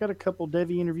yeah, I've got a couple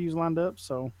Devy interviews lined up,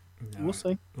 so we'll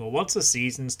see. Well, once the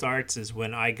season starts is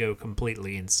when I go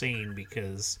completely insane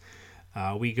because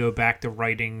we go back to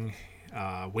writing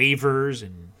waivers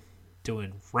and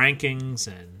doing rankings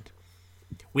and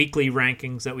weekly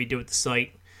rankings that we do at the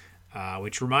site.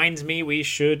 Which reminds me, we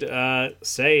should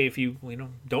say if you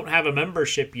don't have a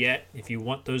membership yet, if you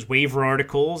want those waiver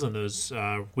articles and those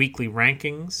weekly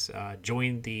rankings,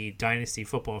 join the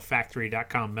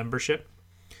DynastyFootballFactory.com membership.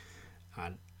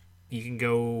 You can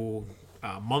go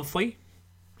monthly,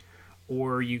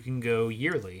 or you can go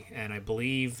yearly, and I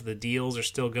believe the deals are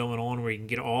still going on where you can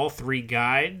get all 3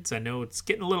 guides. I know it's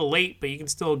getting a little late, but you can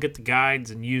still get the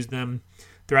guides and use them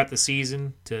throughout the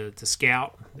season to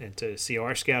scout and to see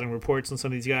our scouting reports on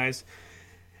some of these guys,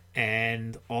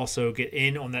 and also get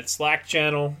in on that Slack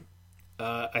channel.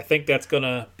 I think that's going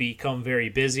to become very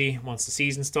busy once the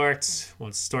season starts,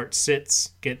 once start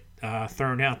sits get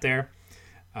thrown out there.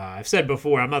 I've said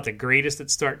before, I'm not the greatest at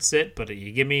start sit, but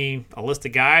you give me a list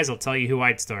of guys, I'll tell you who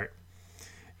I'd start.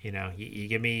 You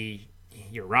give me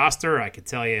your roster, I could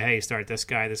tell you, hey, start this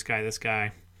guy, this guy, this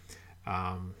guy.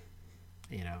 I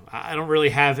don't really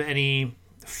have any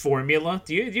formula.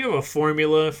 Do you have a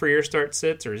formula for your start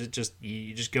sits, or is it just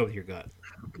you just go with your gut?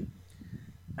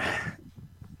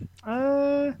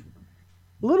 A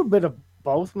little bit of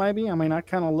both, maybe. I mean, I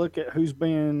kind of look at who's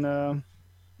been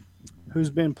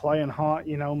playing hot.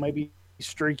 Maybe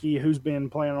streaky, who's been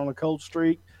playing on a cold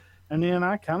streak, and then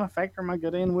I kind of factor my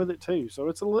gut in with it too. So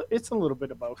it's a little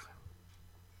bit of both.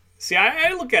 See,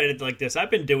 I look at it like this.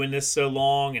 I've been doing this so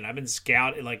long, and I've been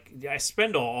scouting. Like, I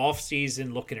spend all off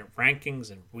season looking at rankings,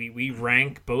 and we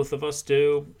rank, both of us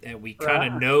do, and we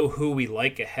kind of know who we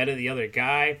like ahead of the other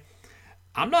guy.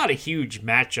 I'm not a huge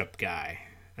matchup guy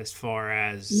as far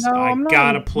as I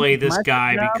gotta play this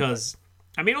guy because,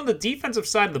 I mean, on the defensive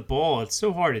side of the ball, it's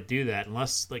so hard to do that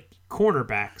unless, like,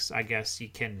 cornerbacks, I guess you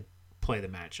can play the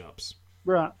matchups.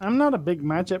 Right. I'm not a big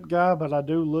matchup guy, but I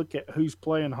do look at who's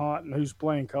playing hot and who's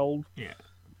playing cold. Yeah.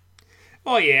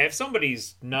 Well, yeah, if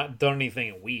somebody's not done anything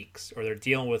in weeks or they're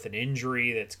dealing with an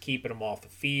injury that's keeping them off the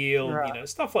field, right,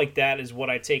 stuff like that is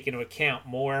what I take into account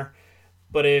more.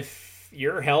 But if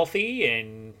you're healthy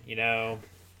and,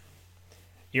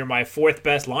 you're my 4th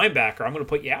best linebacker, I'm going to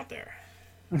put you out there.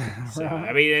 So, right.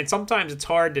 I mean, and sometimes it's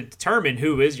hard to determine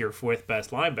who is your 4th best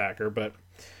linebacker, but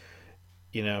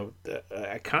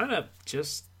I kind of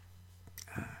just,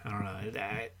 I don't know.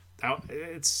 I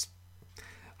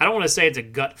don't want to say it's a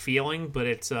gut feeling, but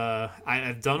it's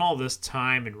I've done all this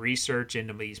time and research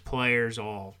into these players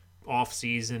all off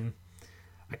season.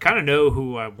 I kind of know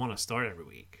who I want to start every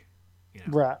week.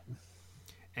 Right.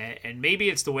 And maybe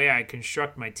it's the way I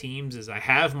construct my teams is I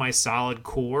have my solid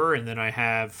core, and then I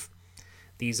have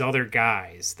these other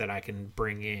guys that I can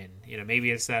bring in.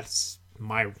 Maybe that's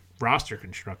my roster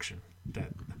construction. That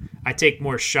I take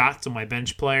more shots on my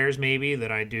bench players maybe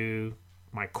than I do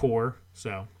my core.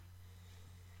 So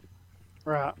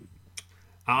right,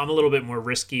 I'm a little bit more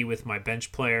risky with my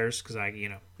bench players because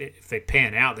if they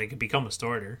pan out, they could become a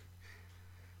starter.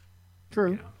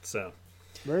 True. So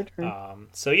very true.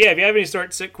 So yeah, if you have any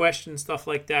start sit questions, stuff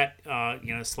like that,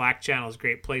 Slack channel is a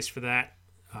great place for that.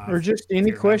 Or just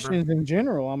any questions in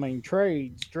general. I mean,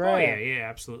 trades, draft. Oh yeah,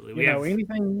 absolutely.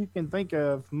 Anything you can think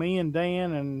of. Me and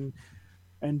Dan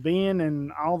and Ben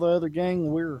and all the other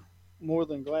gang, we're more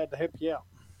than glad to help you out.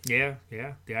 Yeah.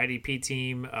 The IDP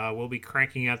team will be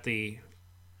cranking out the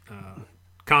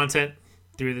content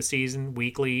through the season,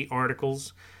 weekly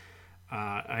articles.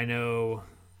 I know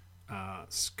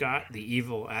Scott, the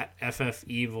Evil at FF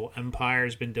Evil Empire,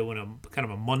 has been doing a kind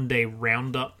of a Monday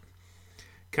roundup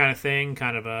kind of thing,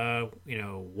 kind of a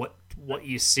what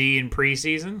you see in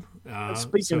preseason.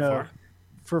 Speaking of,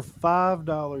 for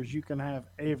 $5 you can have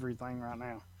everything right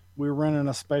now. We're running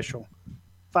a special,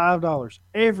 $5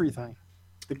 everything.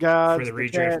 The guides for the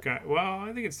redraft guide. Well,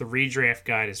 I think it's the redraft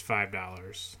guide is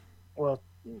 $5. Well,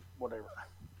 whatever.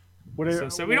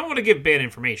 So we don't want to give bad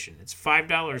information. It's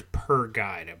 $5 per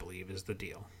guide, I believe, is the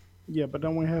deal. Yeah, but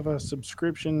don't we have a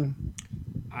subscription?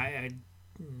 I'm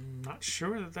not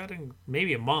sure that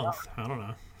maybe a month. I don't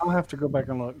know. I'll have to go back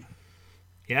and look.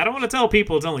 Yeah, I don't want to tell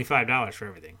people it's only $5 for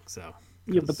everything. So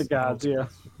yeah, but the guides, yeah,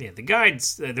 the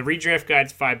guides, the redraft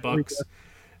guide's $5.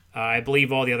 I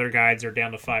believe all the other guides are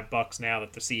down to $5 now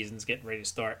that the season's getting ready to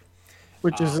start.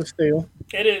 Which is a steal.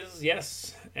 It is,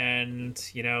 yes. And,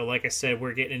 like I said,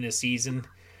 we're getting into season.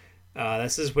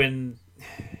 This is when,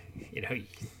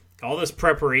 all this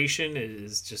preparation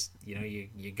is just,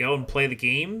 you go and play the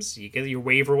games. You get your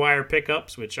waiver wire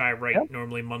pickups, which I write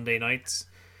normally Monday nights.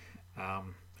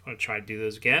 I'm going to try to do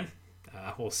those again.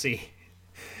 We'll see.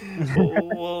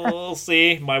 We'll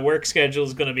see. My work schedule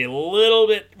is going to be a little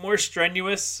bit more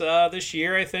strenuous this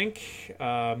year, I think.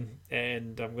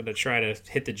 And I'm going to try to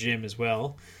hit the gym as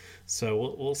well.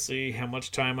 So we'll see how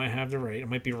much time I have to write. I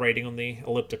might be writing on the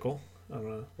elliptical. I don't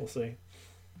know. We'll see.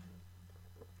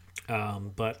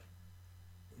 But,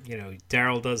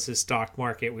 Daryl does his stock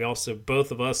market. We also,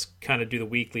 both of us, kind of do the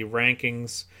weekly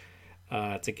rankings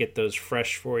to get those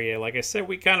fresh for you. Like I said,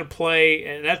 we kind of play,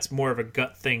 and that's more of a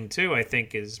gut thing, too, I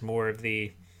think, is more of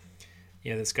the,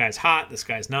 this guy's hot, this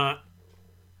guy's not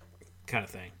kind of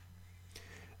thing.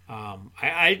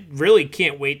 I really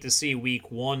can't wait to see week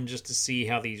 1 just to see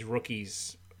how these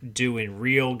rookies do in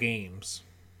real games.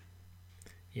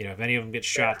 If any of them get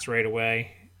shots right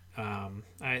away.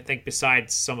 I think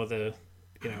besides some of the,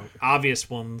 obvious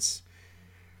ones,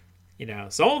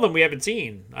 some of them we haven't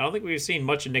seen. I don't think we've seen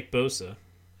much of Nick Bosa.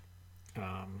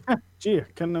 Gee, I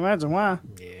couldn't imagine why.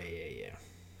 Yeah.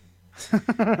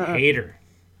 Hater.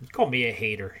 You call me a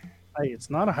hater. Hey, it's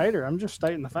not a hater. I'm just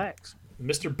stating the facts.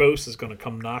 Mr. Bosa is going to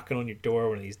come knocking on your door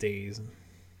one of these days.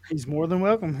 He's more than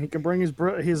welcome. He can bring his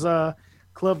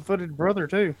club-footed brother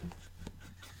too.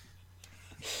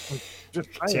 Just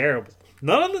terrible.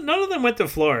 None of them went to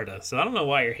Florida, so I don't know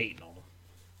why you're hating on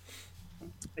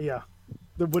them. Yeah,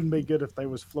 that wouldn't be good if they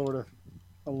was Florida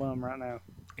alum right now.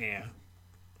 Yeah.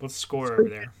 What's the score over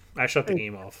there? I shut the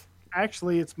game off.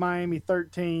 Actually, it's Miami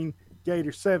 13,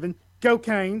 Gators 7. Go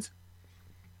Canes.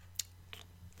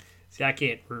 See, I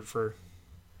can't root for...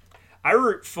 I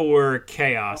root for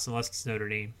chaos unless it's Notre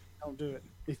Dame. Don't do it.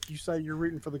 If you say you're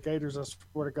rooting for the Gators, I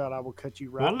swear to God, I will cut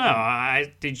you right. Well,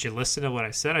 no. Did you listen to what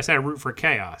I said? I said I root for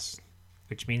chaos,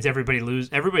 which means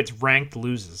everybody's ranked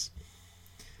loses.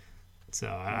 So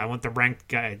I want the ranked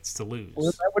guys to lose.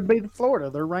 Well, that would be the Florida.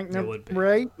 They're ranked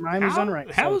number 8. Miami's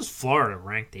unranked. How is Florida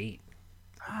ranked 8?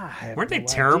 Weren't they no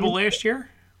terrible idea. last year?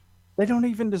 They don't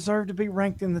even deserve to be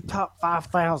ranked in the top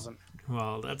 5,000.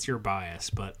 Well, that's your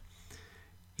bias, but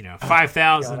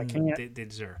 5,000 they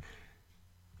deserve.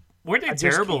 Weren't they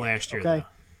terrible last year? Okay. Though?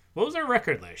 What was their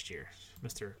record last year,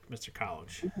 Mr.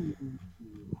 College?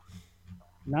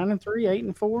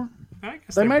 9-3, 8-4. I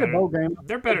guess They made better. a bowl game.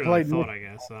 They're better than I thought. I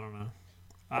guess I don't know.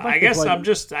 I guess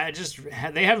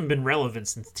they haven't been relevant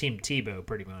since Team Tebow,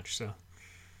 pretty much. So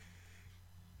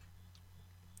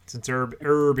since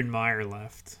Urban Meyer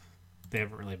left, they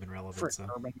haven't really been relevant. So.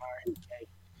 Urban Meyer.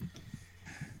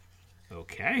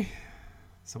 Okay.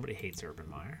 Somebody hates Urban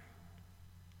Meyer.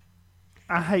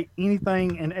 I hate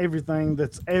anything and everything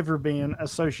that's ever been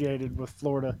associated with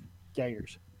Florida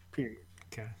Gators. Period.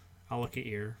 Okay. I'll look at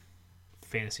your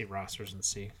fantasy rosters and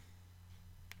see.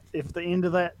 If the end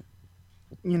of that,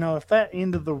 if that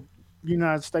end of the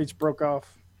United States broke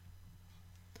off.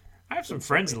 I have some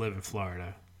friends that live in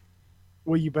Florida.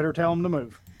 Well, you better tell them to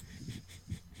move.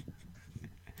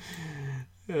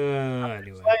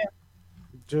 Anyway.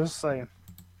 Just saying.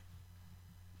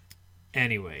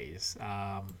 Anyways.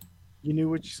 You knew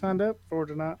what you signed up for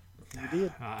tonight. You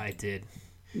did. I did.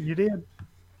 You did.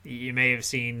 You may have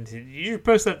seen. You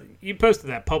posted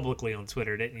that publicly on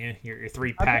Twitter, didn't you? Your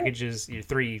 3 packages, your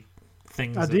 3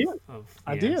 things. I did.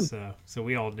 I did. So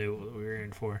we all knew what we were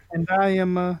in for. And I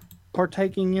am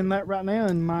partaking in that right now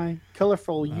in my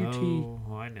colorful UT. Oh,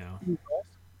 I know.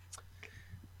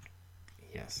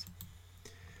 Yes.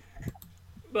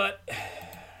 But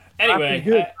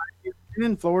anyway,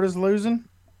 and Florida's losing.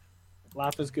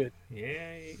 Life is good.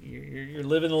 Yeah, you're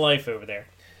living the life over there.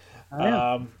 I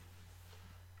am.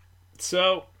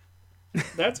 So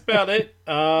that's about it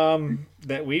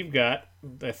that we've got.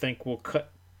 I think we'll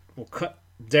cut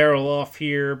Daryl off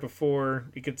here before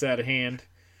it gets out of hand.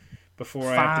 Before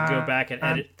I have to go back and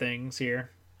edit things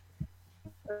here,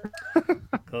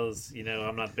 because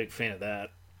I'm not a big fan of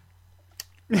that.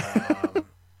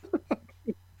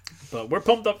 But we're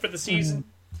pumped up for the season.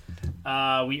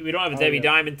 We don't have a Debbie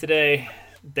Diamond today.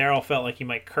 Daryl felt like he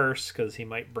might curse because he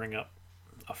might bring up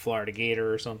a Florida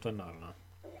Gator or something. I don't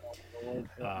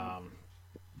know.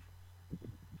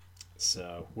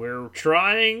 So we're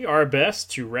trying our best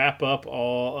to wrap up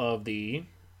all of the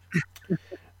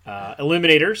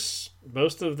eliminators.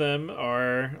 Most of them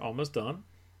are almost done.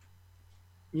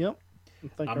 Yep.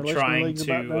 I'm trying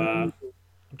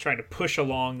to push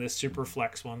along this super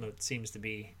flex one that seems to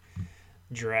be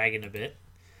dragging a bit.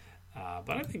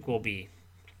 But I think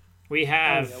we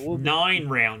have 9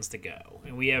 rounds to go,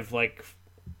 and we have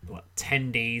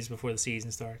 10 days before the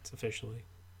season starts officially.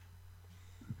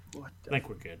 I think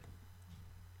we're good.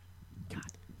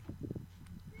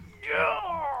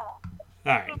 All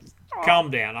right,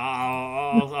 calm down.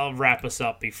 I'll wrap us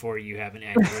up before you have an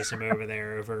aneurysm over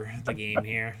there over the game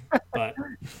here. But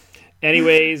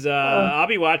anyways, I'll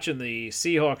be watching the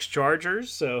Seahawks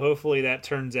Chargers, so hopefully that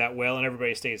turns out well and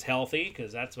everybody stays healthy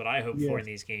because that's what I hope for in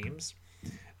these games.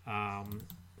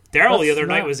 Daryl the other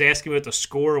night was asking what the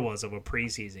score was of a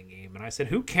preseason game, and I said,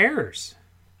 "Who cares?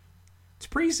 It's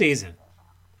preseason."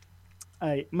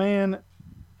 Hey, man,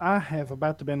 I have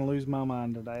about to lose my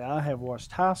mind today. I have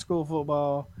watched high school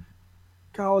football,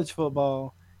 college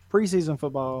football, preseason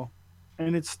football,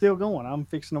 and it's still going. I'm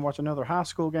fixing to watch another high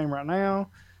school game right now.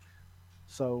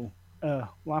 So,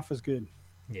 life is good.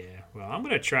 Yeah, well, I'm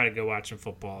going to try to go watch some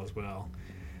football as well.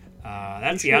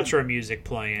 That's the outro music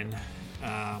playing.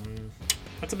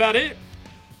 That's about it.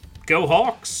 Go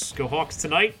Hawks. Go Hawks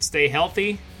tonight. Stay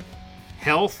healthy.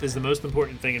 Health is the most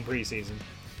important thing in preseason.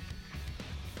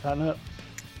 Tighten up.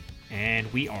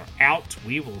 And we are out.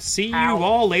 We will see you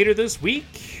all later this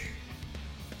week.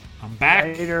 I'm back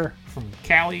Later. from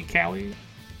Cali.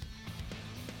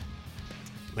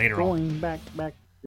 Later on. Going back.